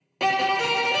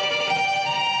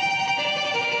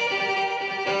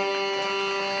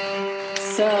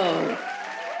So,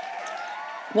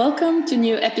 welcome to a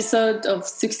new episode of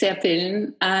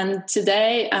Successpillen. And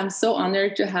today I'm so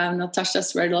honored to have Natasha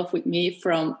Swerdloff with me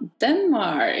from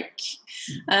Denmark.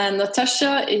 And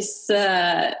Natasha is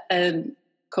a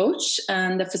coach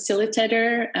and a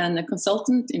facilitator and a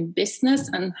consultant in business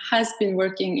and has been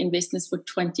working in business for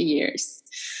 20 years.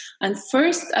 And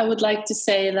first, I would like to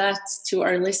say that to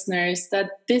our listeners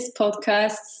that this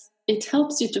podcast, it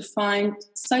helps you to find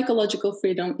psychological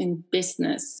freedom in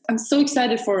business. I'm so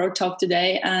excited for our talk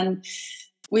today, and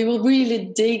we will really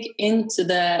dig into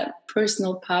the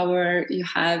personal power you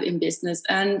have in business.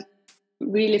 And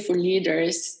really for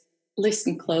leaders,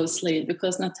 listen closely,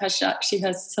 because Natasha, she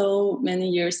has so many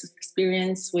years of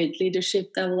experience with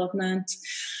leadership development.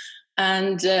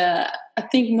 And I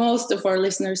think most of our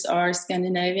listeners are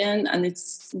Scandinavian, and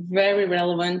it's very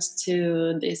relevant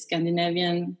to the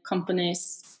Scandinavian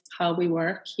companies, how we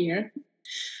work here.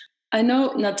 I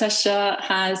know Natasha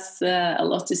has a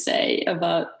lot to say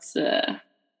about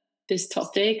this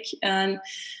topic, and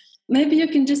maybe you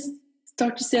can just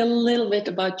start to say a little bit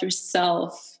about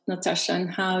yourself, Natasha,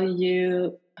 and how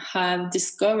you have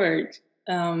discovered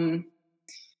a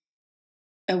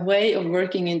way of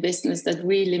working in business that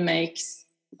really makes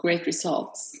great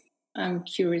results. I'm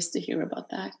curious to hear about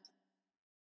that.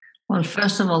 Well,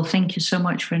 first of all, thank you so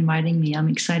much for inviting me. I'm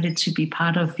excited to be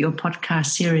part of your podcast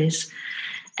series.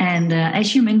 And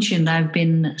as you mentioned, I've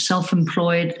been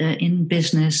self-employed in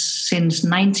business since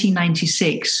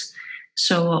 1996,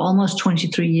 so almost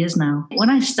 23 years now. When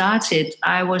I started,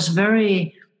 I was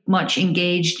very much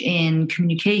engaged in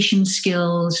communication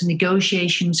skills,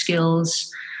 negotiation skills,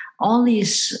 all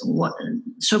these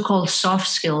so-called soft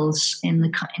skills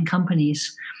in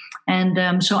companies.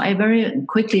 And so I very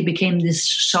quickly became this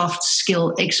soft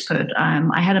skill expert.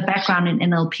 I had a background in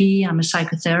NLP. I'm a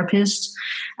psychotherapist.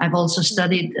 I've also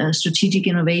studied strategic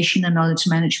innovation and knowledge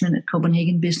management at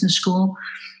Copenhagen Business School.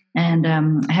 And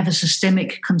I have a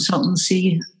systemic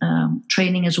consultancy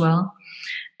training as well.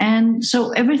 And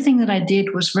so everything that I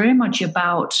did was very much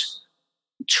about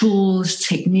tools,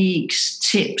 techniques,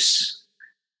 tips.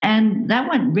 And that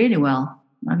went really well.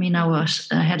 I mean, I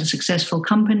had a successful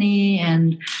company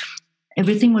and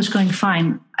everything was going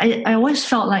fine. I always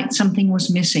felt like something was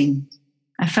missing.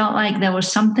 I felt like there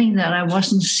was something that I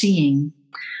wasn't seeing.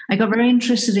 I got very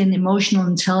interested in emotional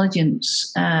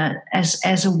intelligence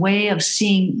as a way of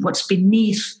seeing what's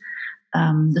beneath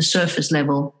the surface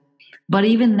level. But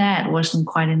even that wasn't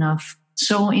quite enough.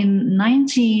 So in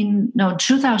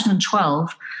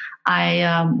 2012,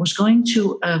 I was going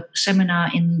to a seminar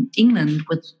in England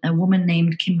with a woman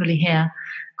named Kimberly Hare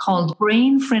called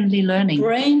Brain-Friendly Learning.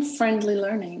 Brain-Friendly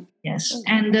Learning. Yes.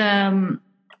 And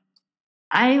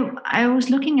I was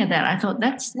looking at that. I thought,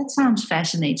 that sounds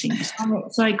fascinating.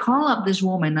 So I call up this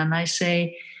woman and I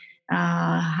say,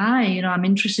 hi, I'm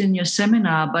interested in your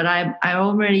seminar, but I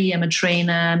already am a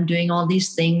trainer. I'm doing all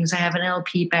these things. I have an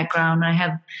NLP background.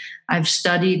 I've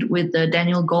studied with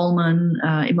Daniel Goleman,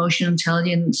 emotional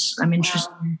intelligence. I'm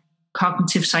interested in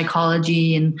cognitive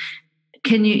psychology. And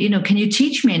can you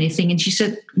teach me anything? And she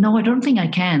said, no, I don't think I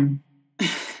can.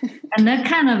 And that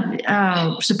kind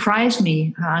of surprised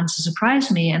me. Her answer surprised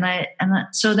me.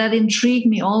 So that intrigued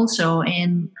me also.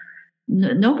 And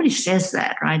nobody says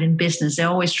that, right? In business, they're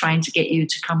always trying to get you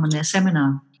to come on their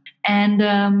seminar. And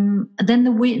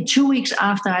then 2 weeks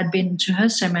after I'd been to her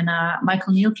seminar,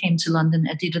 Michael Neal came to London.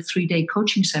 I did a 3-day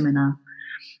coaching seminar,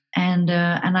 and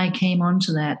I came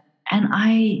onto that, and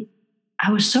I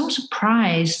was so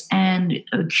surprised and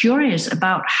curious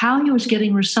about how he was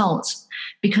getting results,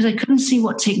 because I couldn't see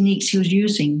what techniques he was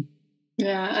using.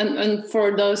 Yeah, and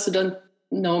for those who don't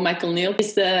know, Michael Neal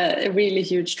is a really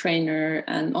huge trainer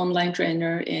and online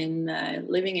trainer in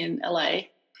living in LA.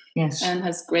 Yes. And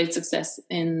has great success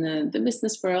in the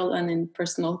business world and in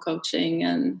personal coaching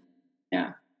and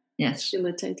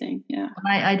facilitating. Yeah.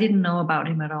 I didn't know about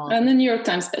him at all. And the New York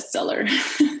Times bestseller.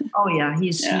 Oh yeah,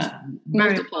 he's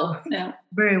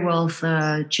very worth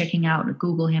checking out.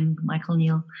 Google him, Michael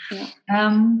Neal. Yeah.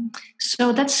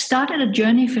 So that started a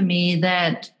journey for me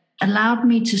that allowed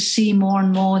me to see more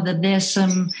and more that there's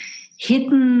some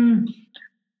hidden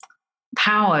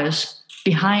powers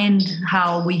behind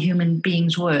how we human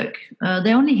beings work.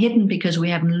 They're only hidden because we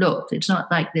haven't looked. It's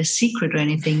not like they're secret or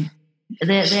anything.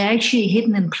 They're actually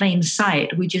hidden in plain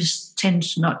sight. We just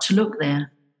tend not to look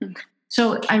there.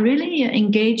 So I really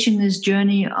engaged in this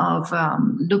journey of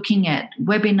looking at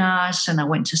webinars, and I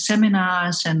went to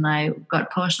seminars, and I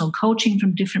got personal coaching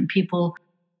from different people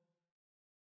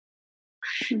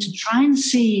to try and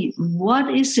see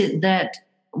what is it that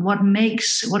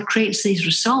what creates these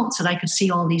results that I could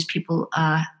see all these people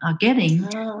are getting,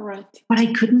 right. but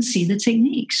I couldn't see the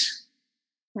techniques.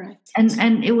 Right.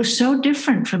 And it was so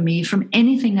different for me from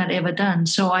anything I'd ever done.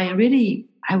 So I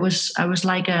was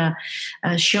like a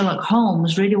Sherlock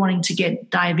Holmes, really wanting to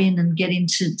dive in and get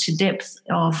into depth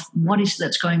of what is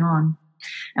that's going on.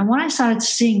 And what I started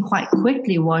seeing quite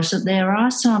quickly was that there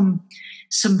are some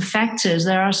factors,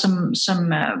 there are some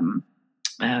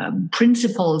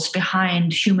principles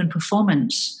behind human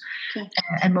performance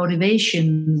and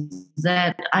motivation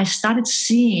that I started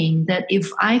seeing that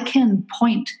if I can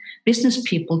point business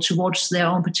people towards their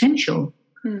own potential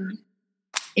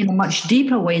in a much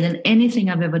deeper way than anything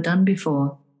I've ever done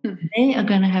before, they are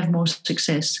going to have more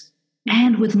success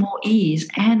and with more ease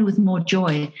and with more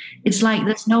joy. It's like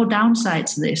there's no downside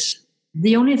to this.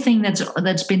 The only thing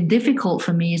that's been difficult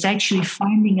for me is actually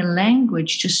finding a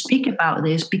language to speak about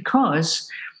this because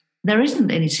there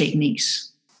isn't any techniques.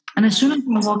 And as soon as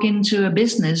I walk into a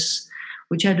business,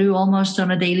 which I do almost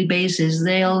on a daily basis,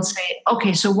 they'll say,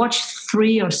 okay, so what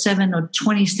 3 or 7 or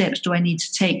 20 steps do I need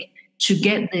to take to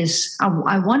get this?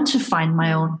 I want to find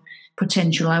my own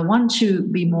potential. I want to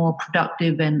be more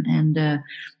productive and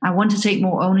I want to take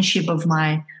more ownership of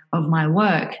my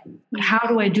work. How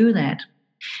do I do that?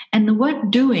 And the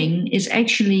word doing is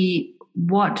actually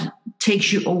what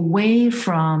takes you away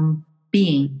from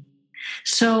being.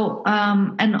 So,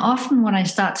 and often when I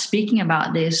start speaking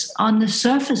about this on the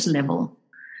surface level,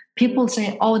 people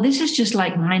say, oh, this is just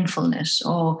like mindfulness,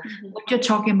 or what you're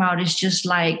talking about is just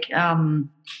like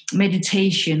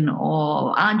meditation,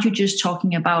 or aren't you just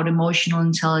talking about emotional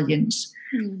intelligence?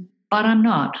 But I'm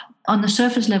not. On the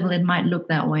surface level, it might look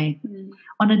that way.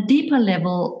 On a deeper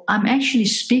level, I'm actually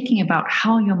speaking about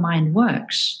how your mind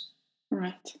works.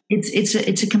 Right. It's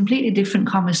a completely different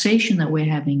conversation that we're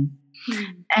having.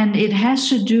 And it has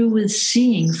to do with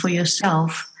seeing for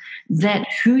yourself that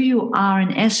who you are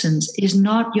in essence is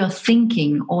not your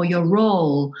thinking or your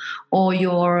role or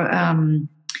your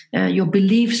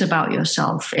beliefs about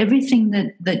yourself. Everything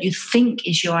that you think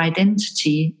is your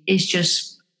identity is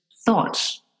just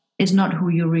thoughts. It's not who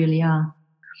you really are.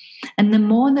 And the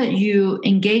more that you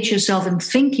engage yourself in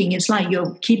thinking, it's like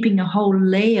you're keeping a whole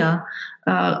layer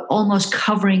almost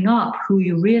covering up who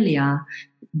you really are.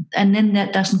 And then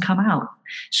that doesn't come out.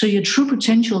 So your true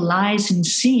potential lies in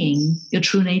seeing your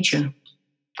true nature.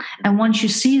 And once you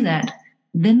see that,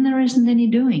 then there isn't any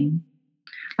doing.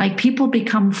 Like people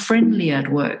become friendly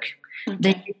at work.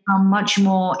 They become much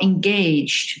more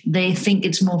engaged. They think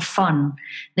it's more fun.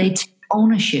 They take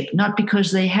ownership, not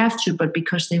because they have to, but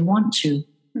because they want to.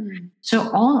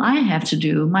 So all I have to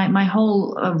do, my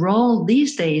whole role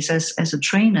these days as a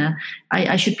trainer,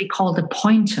 I should be called a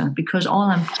pointer, because all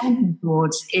I'm pointing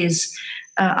towards is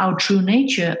our true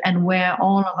nature and where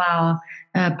all of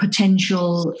our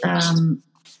potential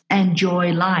and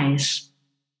joy lies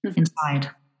inside.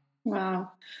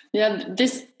 Wow. Yeah,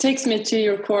 this takes me to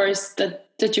your course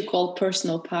that you call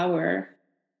Personal Power.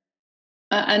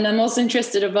 And I'm also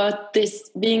interested about this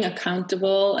being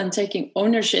accountable and taking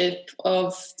ownership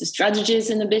of the strategies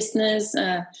in the business.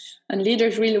 And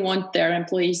leaders really want their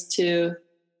employees to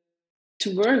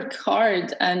work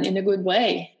hard and in a good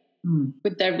way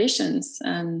with their visions.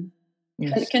 And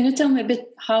yes. Can you tell me a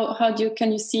bit how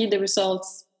can you see the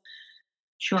results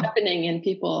Sure. happening in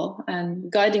people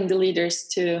and guiding the leaders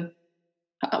to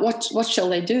what shall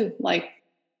they do? Like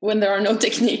when there are no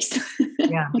techniques,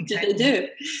 Yeah, what exactly. do they do?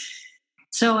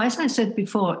 So as I said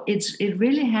before, it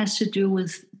really has to do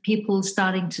with people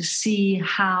starting to see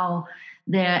how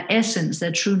their essence,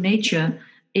 their true nature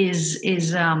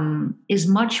is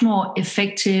much more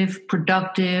effective,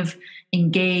 productive,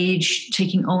 engaged,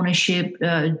 taking ownership,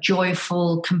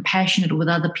 joyful, compassionate with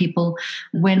other people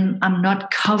when I'm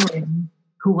not covering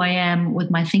who I am with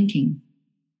my thinking.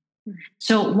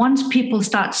 So once people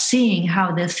start seeing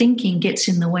how their thinking gets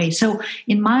in the way, so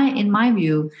in my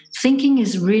view, thinking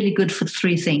is really good for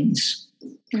 3 things.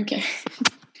 Okay.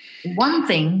 One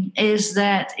thing is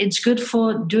that it's good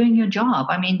for doing your job.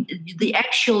 I mean, the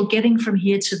actual getting from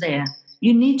here to there,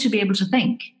 you need to be able to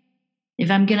think. If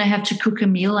I'm going to have to cook a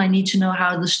meal, I need to know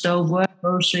how the stove works,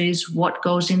 groceries, what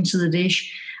goes into the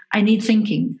dish. I need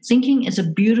thinking. Thinking is a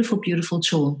beautiful, beautiful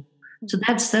tool. So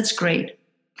that's great.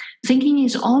 Thinking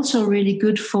is also really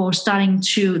good for starting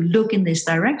to look in this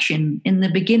direction. In the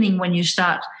beginning, when you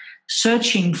start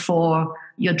searching for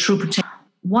your true potential,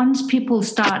 once people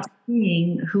start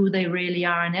seeing who they really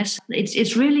are in essence,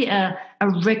 it's really a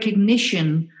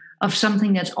recognition of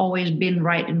something that's always been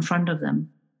right in front of them.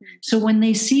 So when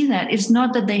they see that, it's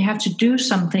not that they have to do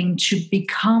something to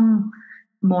become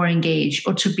more engaged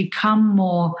or to become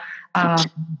more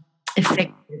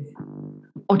effective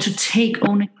or to take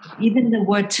ownership. Even the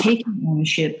word taking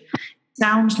ownership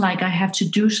sounds like I have to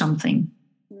do something,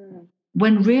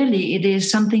 when really it is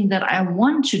something that I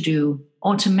want to do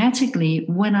automatically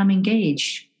when I'm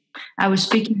engaged. I was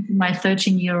speaking to my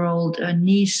 13-year-old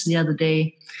niece the other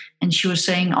day, and she was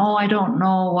saying, "Oh, I don't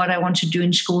know what I want to do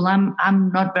in school.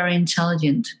 I'm not very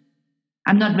intelligent.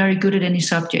 I'm not very good at any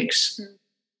subjects."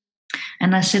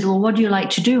 And I said, "Well, what do you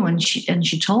like to do?" And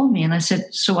she told me, and I said,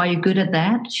 "So are you good at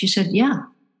that?" She said, "Yeah."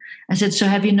 I said, "So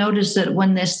have you noticed that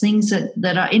when there's things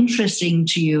that are interesting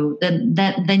to you,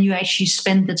 then you actually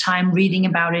spend the time reading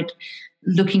about it,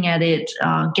 looking at it,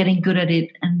 getting good at it?"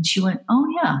 And she went, "Oh,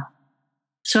 yeah."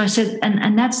 So I said,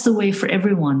 and that's the way for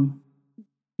everyone.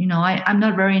 I'm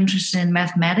not very interested in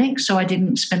mathematics, so I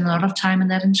didn't spend a lot of time in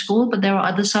that in school, but there are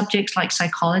other subjects like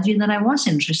psychology that I was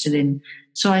interested in.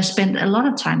 So I spent a lot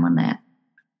of time on that.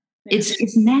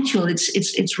 It's natural.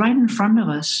 It's right in front of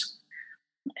us.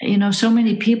 So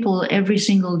many people every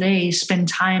single day spend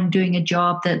time doing a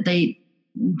job that they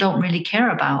don't really care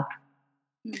about.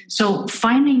 So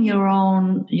finding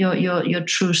your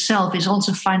true self is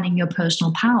also finding your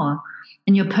personal power.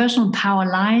 And your personal power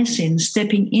lies in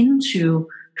stepping into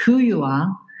who you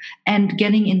are and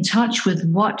getting in touch with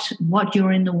what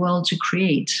you're in the world to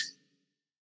create.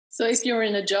 So if you're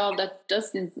in a job that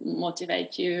doesn't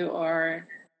motivate you or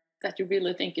that you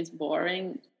really think is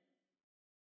boring,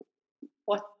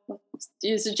 what do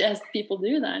you suggest people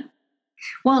do then?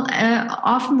 Well,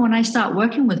 often when I start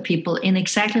working with people in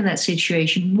exactly that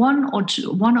situation,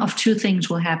 one of two things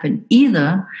will happen.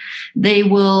 Either they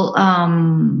will,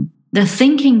 the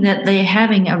thinking that they're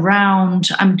having around,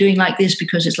 I'm doing like this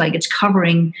because it's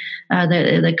covering,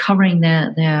 they're covering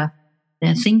their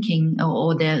thinking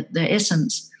or their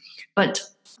essence. But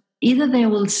either they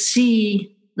will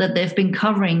see that they've been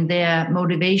covering their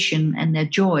motivation and their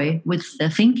joy with their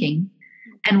thinking,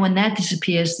 and when that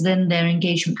disappears, then their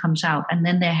engagement comes out, and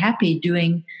then they're happy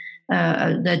doing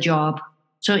their job.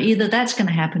 So either that's going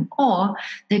to happen, or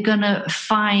they're going to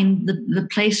find the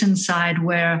place inside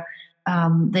where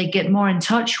they get more in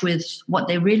touch with what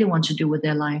they really want to do with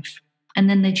their life, and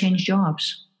then they change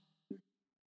jobs.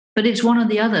 But it's one or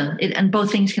the other, and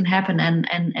both things can happen,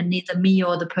 and neither me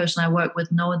or the person I work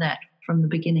with know that from the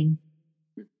beginning.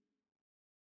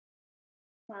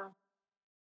 Wow.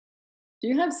 Do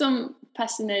you have some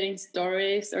fascinating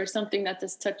stories or something that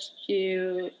has touched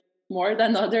you more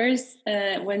than others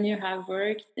when you have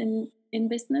worked in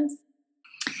business?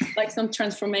 Like some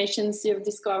transformations you've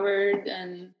discovered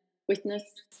and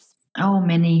witnessed? Oh,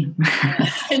 many.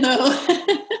 I know.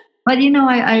 But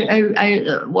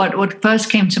I what first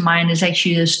came to mind is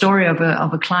actually a story of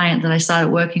a client that I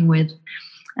started working with,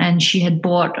 and she had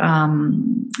bought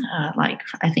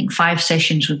I think 5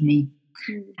 sessions with me.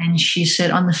 And she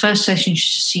said on the first session,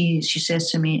 she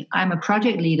says to me, "I'm a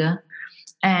project leader,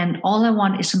 and all I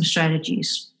want is some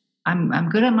strategies. I'm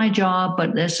good at my job,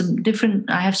 but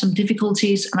I have some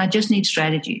difficulties, and I just need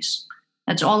strategies.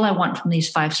 That's all I want from these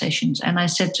 5 sessions." And I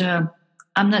said to her,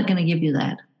 "I'm not going to give you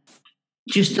that.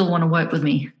 Do you still want to work with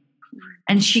me?"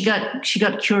 And she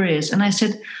got curious, and I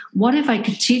said, "What if I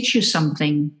could teach you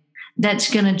something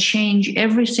that's going to change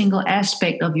every single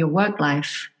aspect of your work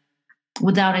life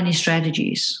without any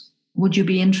strategies? Would you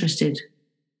be interested?"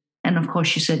 And of course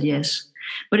she said yes.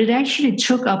 But it actually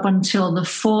took up until the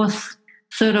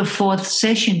third or fourth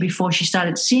session before she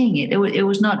started seeing it. It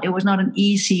was not an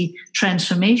easy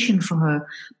transformation for her.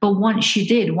 But once she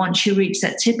reached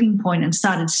that tipping point and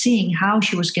started seeing how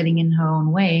she was getting in her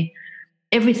own way,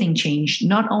 everything changed.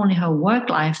 Not only her work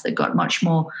life that got much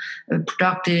more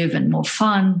productive and more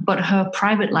fun, but her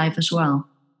private life as well.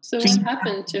 So what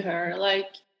happened to her?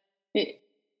 Like,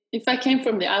 if I came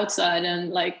from the outside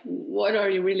and what are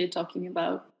you really talking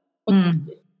about?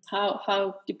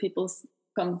 How do people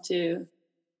come to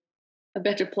a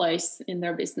better place in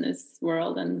their business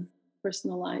world and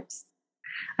personal lives?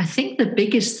 I think the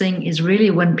biggest thing is really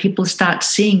when people start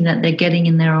seeing that they're getting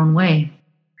in their own way.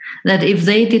 That if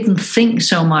they didn't think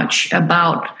so much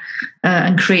about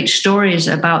and create stories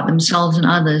about themselves and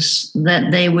others,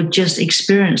 that they would just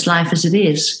experience life as it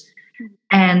is.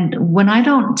 And when I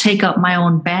don't take up my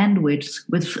own bandwidth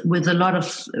with a lot of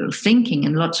thinking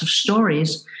and lots of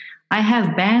stories, I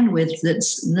have bandwidth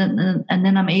and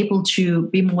then I'm able to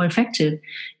be more effective.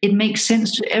 It makes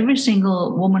sense to every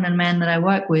single woman and man that I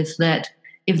work with that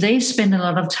if they spend a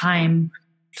lot of time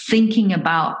thinking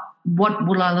about what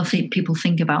will other people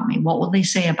think about me, what will they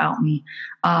say about me,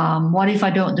 what if I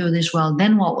don't do this well,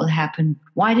 then what will happen?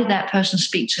 Why did that person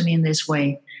speak to me in this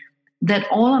way? That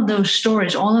all of those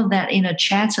stories, all of that inner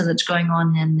chatter that's going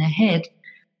on in their head,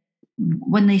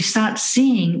 when they start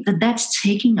seeing that that's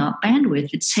taking up bandwidth,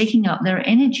 it's taking up their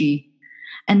energy,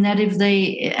 and that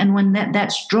when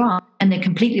that's dropped and they're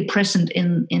completely present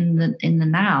in the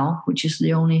now, which is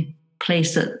the only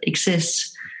place that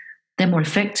exists, they're more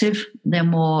effective, they're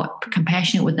more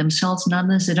compassionate with themselves and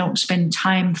others. They don't spend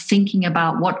time thinking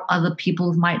about what other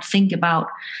people might think about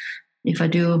if I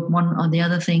do one or the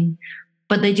other thing,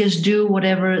 but they just do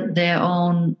whatever their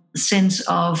own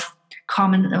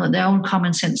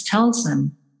common sense tells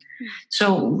them.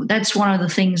 So that's one of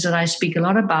the things that I speak a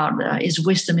lot about is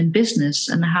wisdom in business,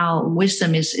 and how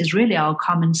wisdom is really our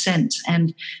common sense.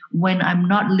 And when I'm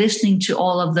not listening to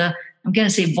all of the, I'm going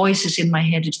to say voices in my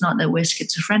head, it's not that we're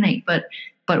schizophrenic, but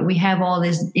we have all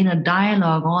this inner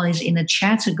dialogue, all this inner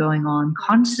chatter going on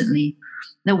constantly,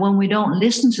 that when we don't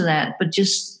listen to that, but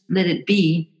just let it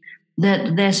be,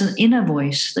 that there's an inner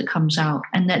voice that comes out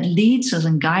and that leads us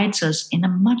and guides us in a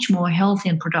much more healthy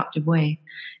and productive way.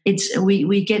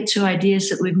 We get to ideas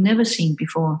that we've never seen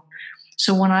before.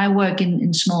 So when I work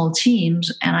in small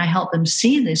teams and I help them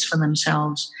see this for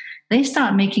themselves, they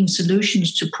start making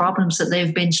solutions to problems that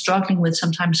they've been struggling with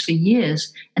sometimes for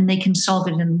years, and they can solve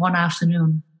it in one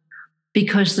afternoon.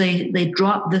 Because they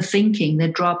drop the thinking, they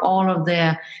drop all of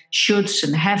their shoulds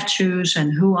and have tos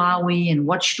and who are we and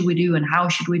what should we do and how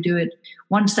should we do it.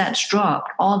 Once that's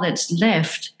dropped, all that's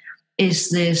left is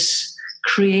this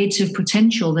creative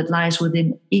potential that lies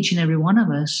within each and every one of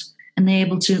us, and they're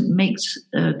able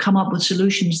to come up with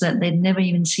solutions that they'd never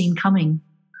even seen coming.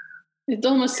 It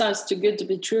almost sounds too good to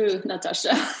be true,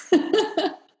 Natasha.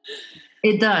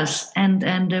 It does. And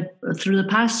through the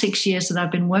past 6 years that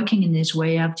I've been working in this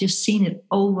way, I've just seen it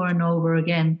over and over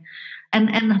again. And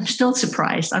I'm still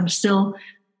surprised. I'm still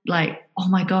like, oh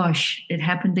my gosh, it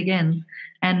happened again.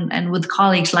 And with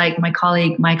colleagues like my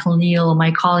colleague Michael Neal,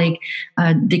 my colleague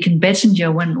Dickon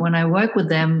Bettinger, when I work with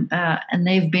them, and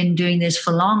they've been doing this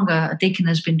for longer. Dickon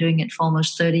has been doing it for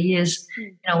almost 30 years.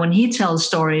 You know, when he tells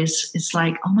stories, it's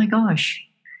like, oh my gosh.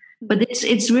 But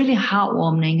it's really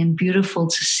heartwarming and beautiful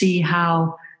to see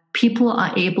how people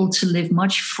are able to live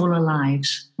much fuller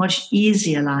lives, much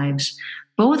easier lives,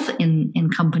 both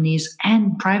in companies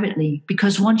and privately.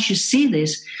 Because once you see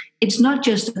this, it's not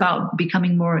just about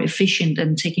becoming more efficient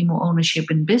and taking more ownership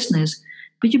in business,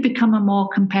 but you become a more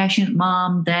compassionate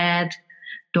mom, dad,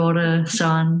 daughter,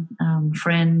 son,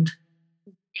 friend.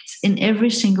 It's in every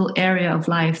single area of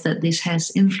life that this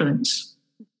has influence.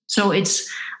 So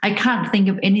I can't think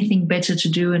of anything better to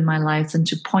do in my life than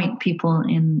to point people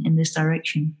in this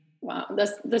direction. Wow,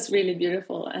 that's really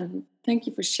beautiful. And thank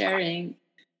you for sharing.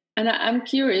 And I'm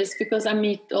curious because I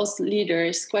meet those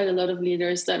leaders, quite a lot of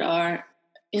leaders that are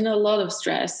in a lot of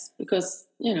stress because,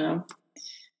 you know,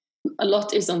 a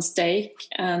lot is on stake,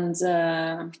 and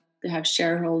they have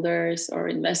shareholders or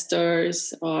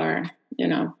investors or, you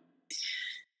know,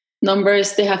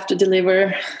 numbers they have to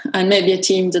deliver, and maybe a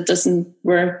team that doesn't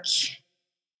work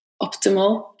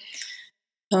optimal.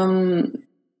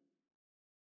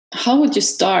 How would you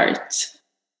start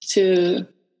to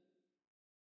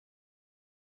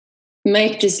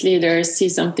make this leader see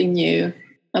something new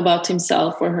about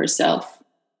himself or herself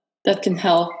that can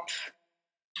help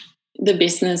the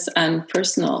business and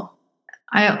personal?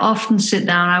 I often sit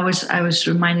down. I was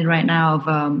reminded right now of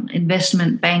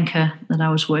investment banker that I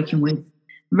was working with.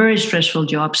 Very stressful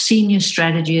job, senior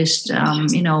strategist,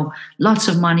 you know, lots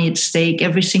of money at stake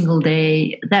every single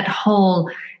day. That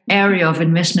whole area of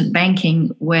investment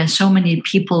banking where so many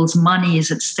people's money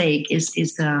is at stake is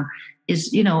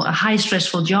you know, a high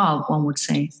stressful job, one would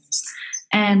say.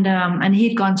 And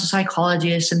he'd gone to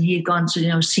psychologists and he'd gone to, you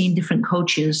know, seen different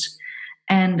coaches.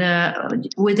 And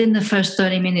within the first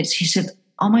 30 minutes, he said,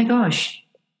 oh my gosh,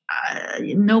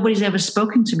 nobody's ever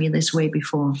spoken to me this way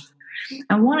before.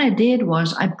 And what I did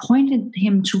was I pointed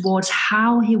him towards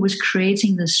how he was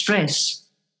creating the stress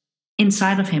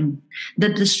inside of him,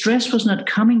 that the stress was not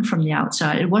coming from the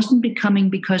outside. It wasn't coming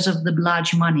because of the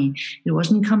large money. It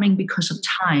wasn't coming because of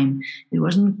time. It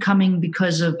wasn't coming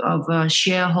because of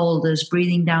shareholders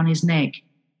breathing down his neck.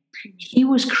 He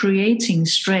was creating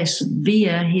stress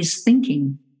via his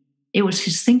thinking. It was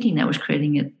his thinking that was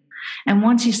creating it. And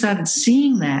once he started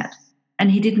seeing that,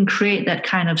 and he didn't create that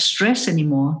kind of stress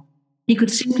anymore, he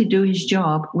could simply do his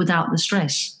job without the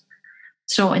stress.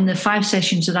 So in the 5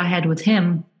 sessions that I had with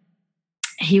him,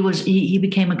 he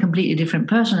became a completely different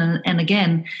person. And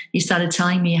again, he started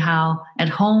telling me how at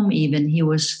home even he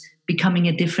was becoming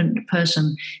a different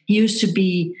person. He used to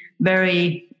be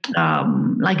very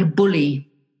like a bully.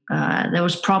 There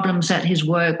was problems at his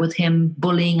work with him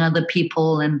bullying other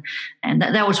people, and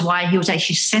that was why he was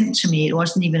actually sent to me. It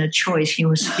wasn't even a choice. He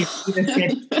was said,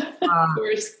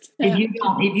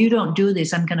 if you don't do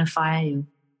this, I'm going to fire you.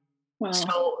 Wow.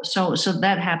 So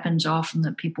that happens often,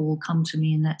 that people will come to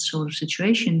me in that sort of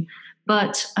situation.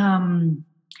 But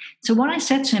so what I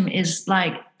said to him is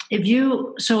like,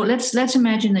 let's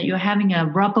imagine that you're having a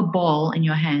rubber ball in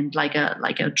your hand, like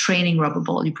a training rubber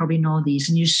ball. You probably know these,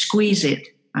 and you squeeze it,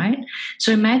 right?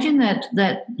 So imagine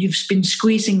that you've been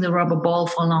squeezing the rubber ball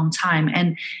for a long time,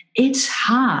 and it's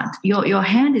hard. Your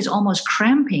hand is almost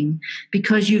cramping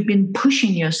because you've been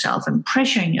pushing yourself and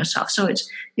pressuring yourself. So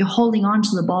you're holding on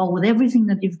to the ball with everything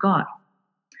that you've got.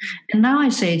 And now I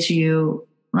say to you,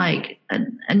 like,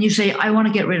 and you say, I want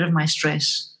to get rid of my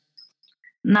stress.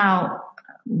 Now,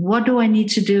 what do I need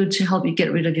to do to help you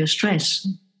get rid of your stress?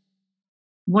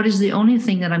 What is the only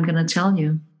thing that I'm going to tell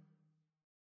you?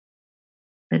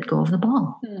 Let go of the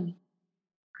ball.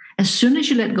 As soon as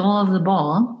you let go of the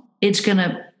ball, it's going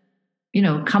to,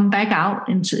 come back out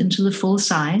into the full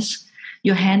size.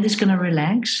 Your hand is going to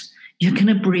relax. You're going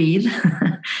to breathe.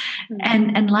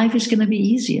 and life is going to be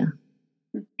easier.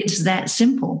 It's that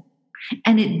simple.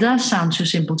 And it does sound too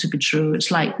simple to be true.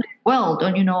 It's like, well,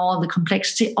 don't you know all the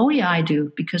complexity? Oh, yeah, I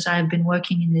do, because I've been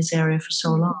working in this area for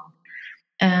so long.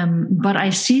 But I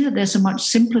see that there's a much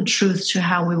simpler truth to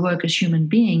how we work as human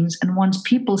beings. And once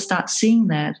people start seeing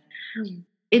that,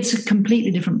 it's a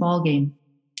completely different ballgame.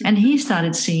 And he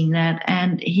started seeing that,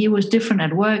 and he was different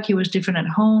at work. He was different at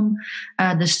home.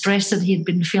 The stress that he'd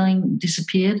been feeling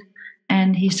disappeared,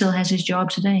 and he still has his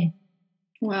job today.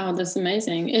 Wow, that's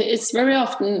amazing. It's very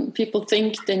often people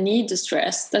think they need the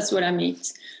stress. That's what I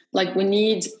meet. Like, we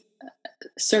need a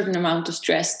certain amount of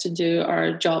stress to do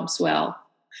our jobs well.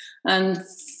 And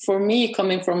for me,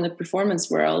 coming from the performance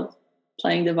world,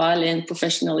 playing the violin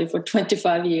professionally for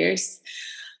 25 years,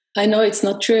 I know it's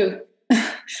not true.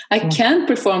 I can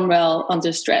perform well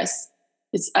under stress.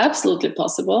 It's absolutely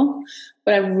possible,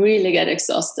 but I really get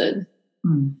exhausted.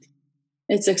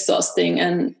 It's exhausting,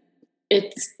 and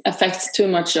it affects too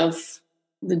much of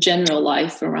the general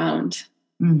life around.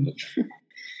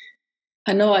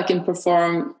 I know I can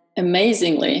perform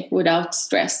amazingly without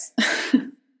stress,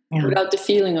 without the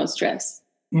feeling of stress.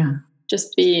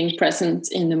 Just being present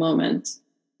in the moment.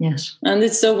 Yes. And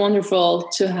it's so wonderful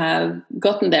to have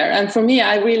gotten there. And for me,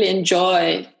 I really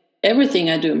enjoy everything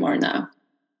I do more now,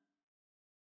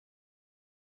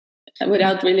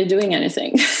 without really doing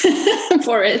anything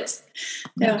for it.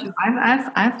 Yeah.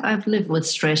 I've lived with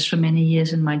stress for many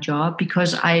years in my job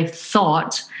because I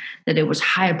thought that it was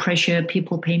high pressure.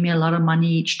 People pay me a lot of money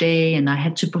each day, and I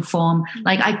had to perform.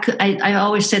 Like I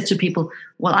always said to people,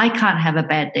 well, I can't have a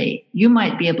bad day. You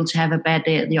might be able to have a bad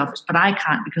day at the office, but I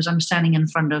can't, because I'm standing in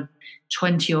front of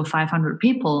 20 or 500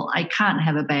 people. I can't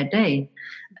have a bad day.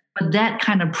 But that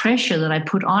kind of pressure that I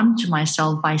put onto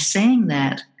myself by saying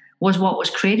that was what was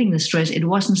creating the stress. It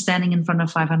wasn't standing in front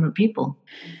of 500 people.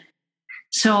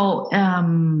 So I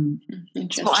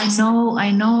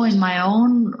know in my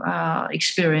own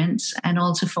experience, and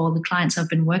also for the clients I've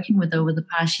been working with over the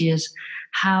past years,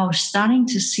 how starting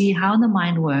to see how the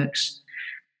mind works,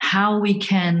 how we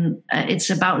can, it's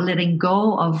about letting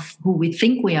go of who we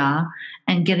think we are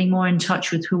and getting more in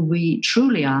touch with who we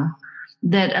truly are,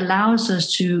 that allows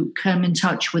us to come in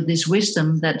touch with this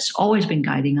wisdom that's always been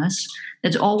guiding us,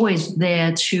 that's always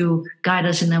there to guide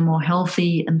us in a more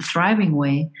healthy and thriving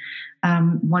way.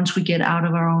 Once we get out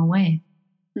of our own way.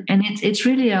 And it's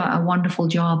really a wonderful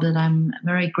job that I'm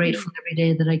very grateful every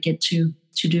day that I get to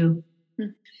do.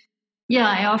 Yeah,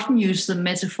 I often use the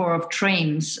metaphor of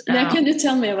trains. Can you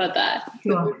tell me about that?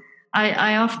 Sure.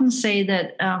 I often say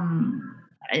that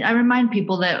I remind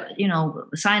people that,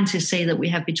 scientists say that we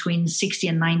have between 60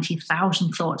 and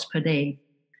 90,000 thoughts per day.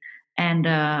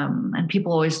 And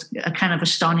people always are kind of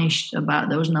astonished about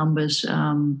those numbers.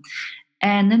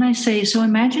 And then I say, so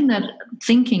imagine that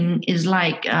thinking is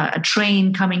like a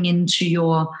train coming into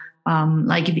your,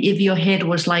 like if your head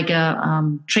was like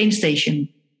a train station,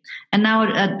 and now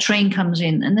a train comes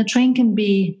in, and the train can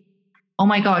be, oh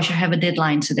my gosh, I have a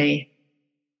deadline today,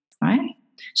 right?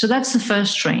 So that's the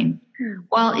first train.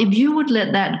 Well, if you would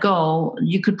let that go,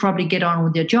 you could probably get on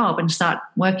with your job and start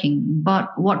working.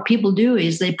 But what people do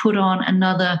is they put on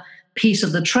another piece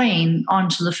of the train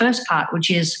onto the first part, which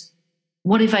is,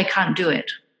 what if I can't do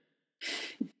it?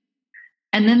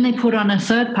 And then they put on a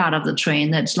third part of the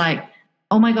train that's like,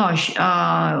 oh my gosh,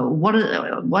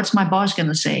 what's my boss going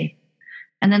to say?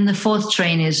 And then the fourth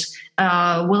train is,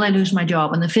 will I lose my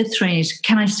job? And the fifth train is,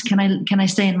 can I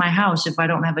stay in my house if I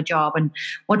don't have a job? And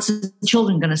what's the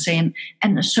children going to say?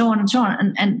 And so on and so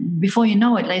on. And before you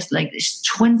know it, there's like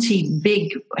 20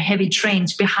 big, heavy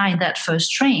trains behind that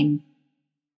first train.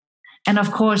 And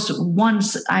of course,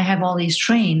 once I have all these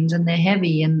trains and they're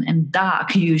heavy and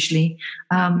dark usually,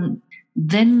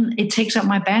 then it takes up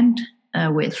my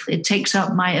bandwidth. It takes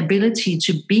up my ability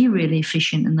to be really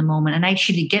efficient in the moment and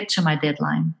actually get to my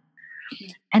deadline.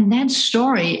 And that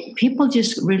story, people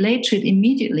just relate to it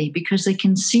immediately because they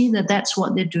can see that that's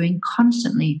what they're doing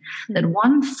constantly. That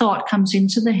one thought comes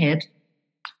into the head,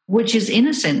 which is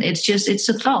innocent. It's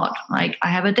a thought. Like, I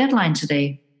have a deadline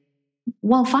today.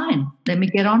 Well, fine, let me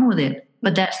get on with it.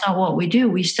 But that's not what we do.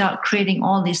 We start creating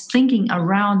all this thinking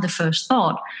around the first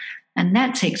thought, and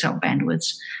that takes up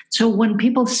bandwidth. So when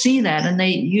people see that, and they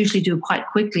usually do quite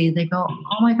quickly, they go,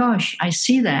 oh my gosh, I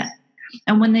see that.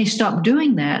 And when they stop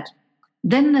doing that,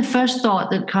 then the first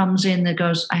thought that comes in that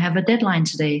goes, I have a deadline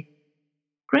today.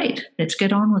 Great, let's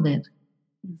get on with it.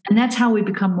 And that's how we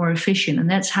become more efficient. And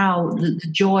that's how the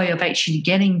joy of actually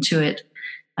getting to it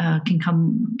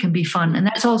can be fun. And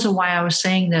that's also why I was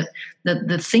saying that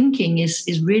the thinking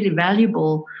is really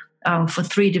valuable for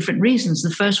three different reasons.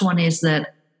 The first one is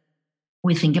that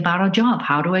we think about our job.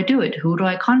 How do I do it? Who do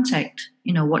I contact?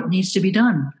 What needs to be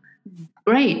done?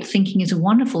 Great. Thinking is a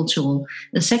wonderful tool.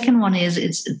 The second one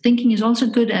is thinking is also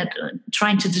good at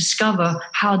trying to discover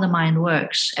how the mind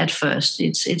works at first.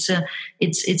 It's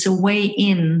a way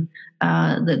in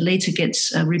that later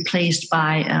gets replaced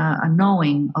by a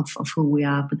knowing of who we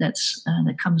are, but that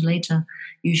comes later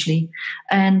usually.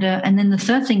 And then the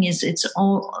third thing is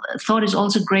thought is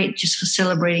also great just for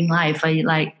celebrating life.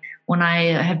 When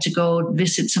I have to go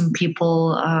visit some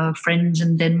people, friends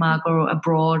in Denmark or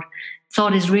abroad,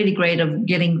 thought is really great of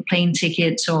getting plane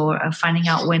tickets or finding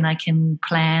out when I can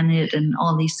plan it and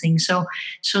all these things. So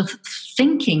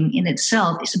thinking in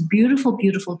itself is a beautiful,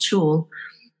 beautiful tool,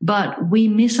 but we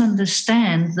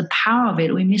misunderstand the power of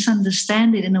it. We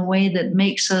misunderstand it in a way that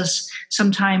makes us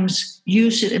sometimes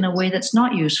use it in a way that's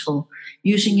not useful,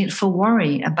 using it for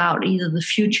worry about either the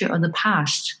future or the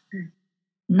past.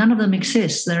 None of them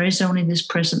exists. There is only this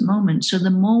present moment. So the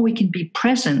more we can be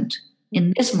present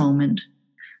in this moment,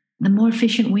 the more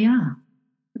efficient we are.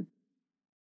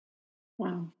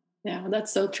 Wow. Yeah,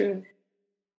 that's so true.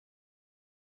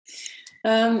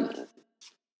 I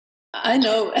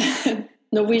know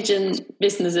Norwegian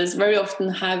businesses very often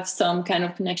have some kind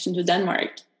of connection to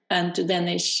Denmark and to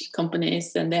Danish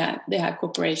companies, and they have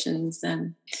corporations.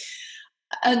 And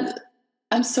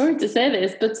I'm sorry to say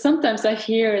this, but sometimes I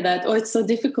hear that, it's so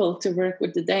difficult to work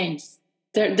with the Danes.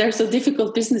 They're so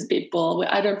difficult business people.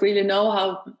 I don't really know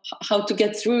how to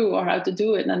get through or how to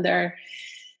do it, and they're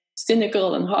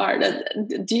cynical and hard.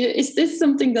 Is this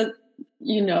something that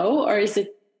or is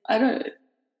it?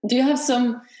 Do you have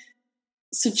some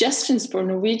suggestions for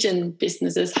Norwegian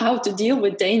businesses how to deal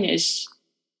with Danish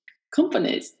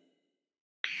companies?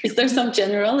 Is there some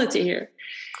generality here?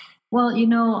 Well,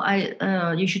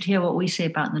 you should hear what we say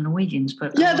about the Norwegians.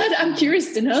 But I'm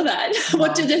curious to know that.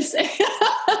 What do they say?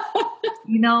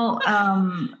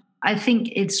 I think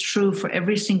it's true for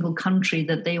every single country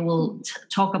that they will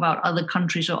talk about other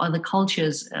countries or other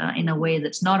cultures in a way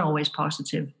that's not always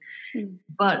positive.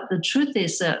 But the truth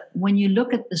is that when you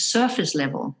look at the surface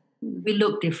level, we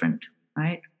look different,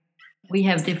 right? We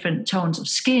have different tones of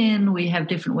skin. We have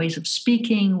different ways of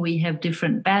speaking. We have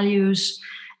different values.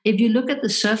 If you look at the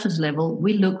surface level,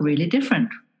 we look really different.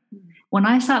 When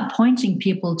I start pointing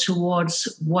people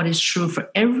towards what is true for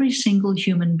every single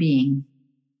human being,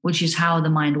 which is how the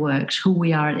mind works, who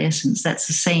we are at essence, that's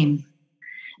the same,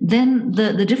 then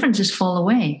the differences fall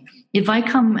away. If I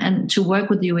come to work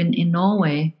with you in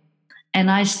Norway and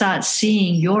I start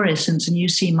seeing your essence and you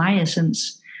see my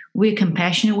essence, we're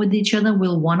compassionate with each other.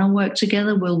 We'll want to work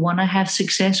together. We'll want to have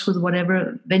success with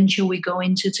whatever venture we go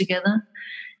into together.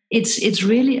 It's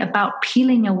really about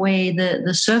peeling away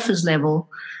the surface level,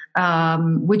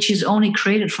 which is only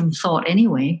created from thought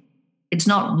anyway. It's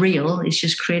not real. It's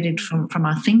just created from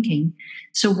our thinking.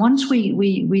 So once we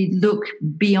look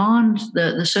beyond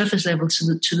the surface level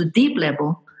to the deep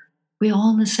level, we're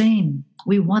all the same.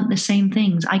 We want the same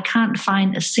things. I can't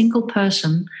find a single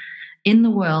person in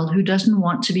the world who doesn't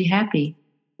want to be happy,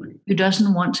 who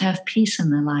doesn't want to have peace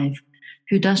in their life,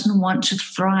 who doesn't want to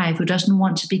thrive, who doesn't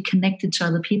want to be connected to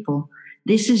other people.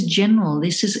 This is general.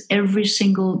 This is every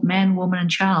single man, woman, and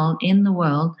child in the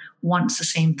world wants the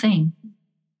same thing.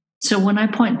 So when I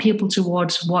point people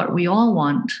towards what we all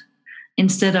want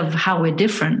instead of how we're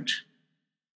different,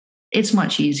 it's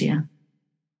much easier.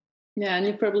 Yeah, and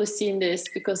you've probably seen this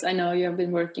because I know you have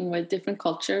been working with different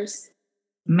cultures.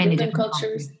 Many Different different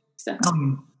cultures. countries.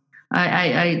 Exactly.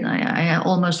 I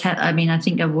almost had. I mean, I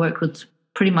think I've worked with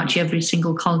pretty much every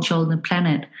single culture on the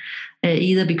planet,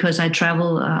 either because I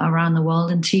travel around the world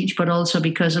and teach, but also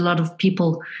because a lot of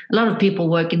people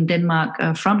work in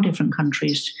Denmark from different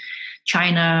countries,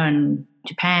 China and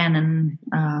Japan, and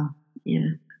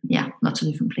lots of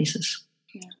different places.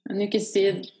 Yeah. And you can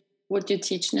see what you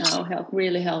teach now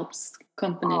really helps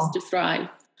companies to thrive.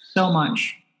 So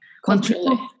much.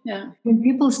 Culturally, when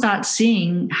people start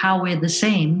seeing how we're the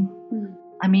same,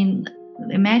 I mean,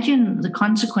 imagine the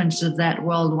consequences of that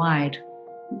worldwide.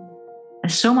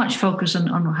 There's so much focus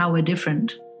on how we're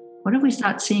different. What if we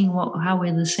start seeing how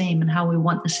we're the same and how we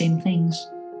want the same things?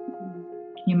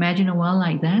 Can you imagine a world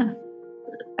like that?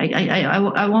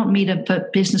 I won't meet a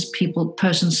business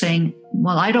person saying,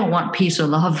 well, I don't want peace or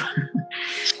love.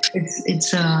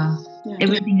 It's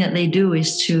everything that they do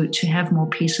is to have more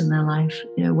peace in their life,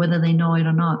 whether they know it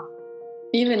or not.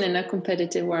 Even in a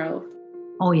competitive world.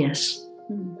 Oh, yes.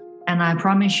 And I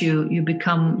promise you,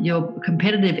 your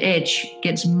competitive edge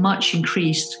gets much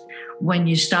increased when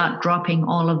you start dropping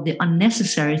all of the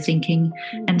unnecessary thinking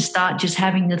and start just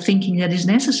having the thinking that is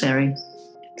necessary.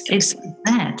 Exactly. It's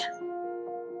that.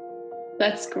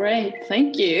 That's great.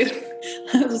 Thank you.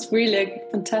 That was really a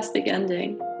fantastic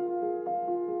ending.